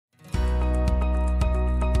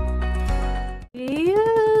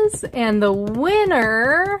guys. And the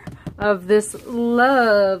winner of this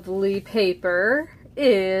lovely paper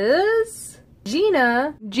is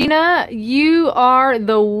Gina. Gina, you are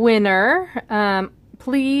the winner.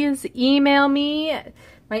 Please email me.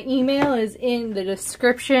 My email is in the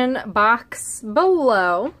description box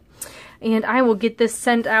below, and I will get this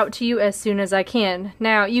sent out to you as soon as I can.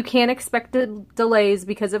 Now, you can expect delays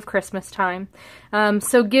because of Christmas time,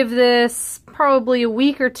 so give this probably a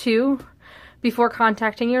week or two before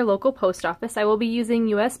contacting your local post office. I will be using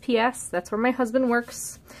USPS. That's where my husband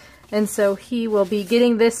works, and so he will be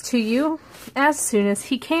getting this to you as soon as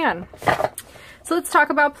he can. So let's talk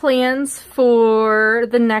about plans for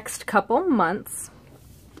the next couple months.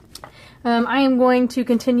 I am going to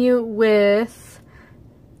continue with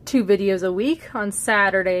 2 videos a week on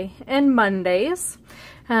Saturday and Mondays.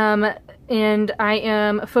 And I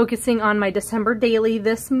am focusing on my December daily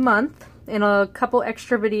this month and a couple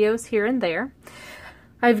extra videos here and there.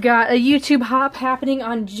 I've got a YouTube hop happening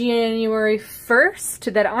on January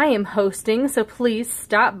 1st that I am hosting, so please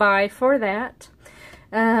stop by for that.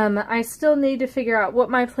 I still need to figure out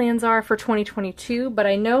what my plans are for 2022, but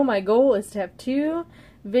I know my goal is to have 2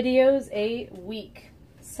 videos a week,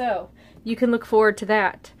 so you can look forward to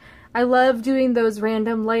that. I love doing those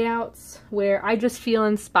random layouts where I just feel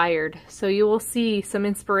inspired, so you will see some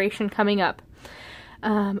inspiration coming up.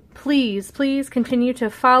 Please continue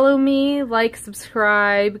to follow me, like,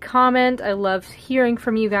 subscribe, comment. I love hearing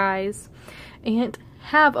from you guys, and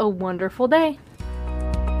have a wonderful day.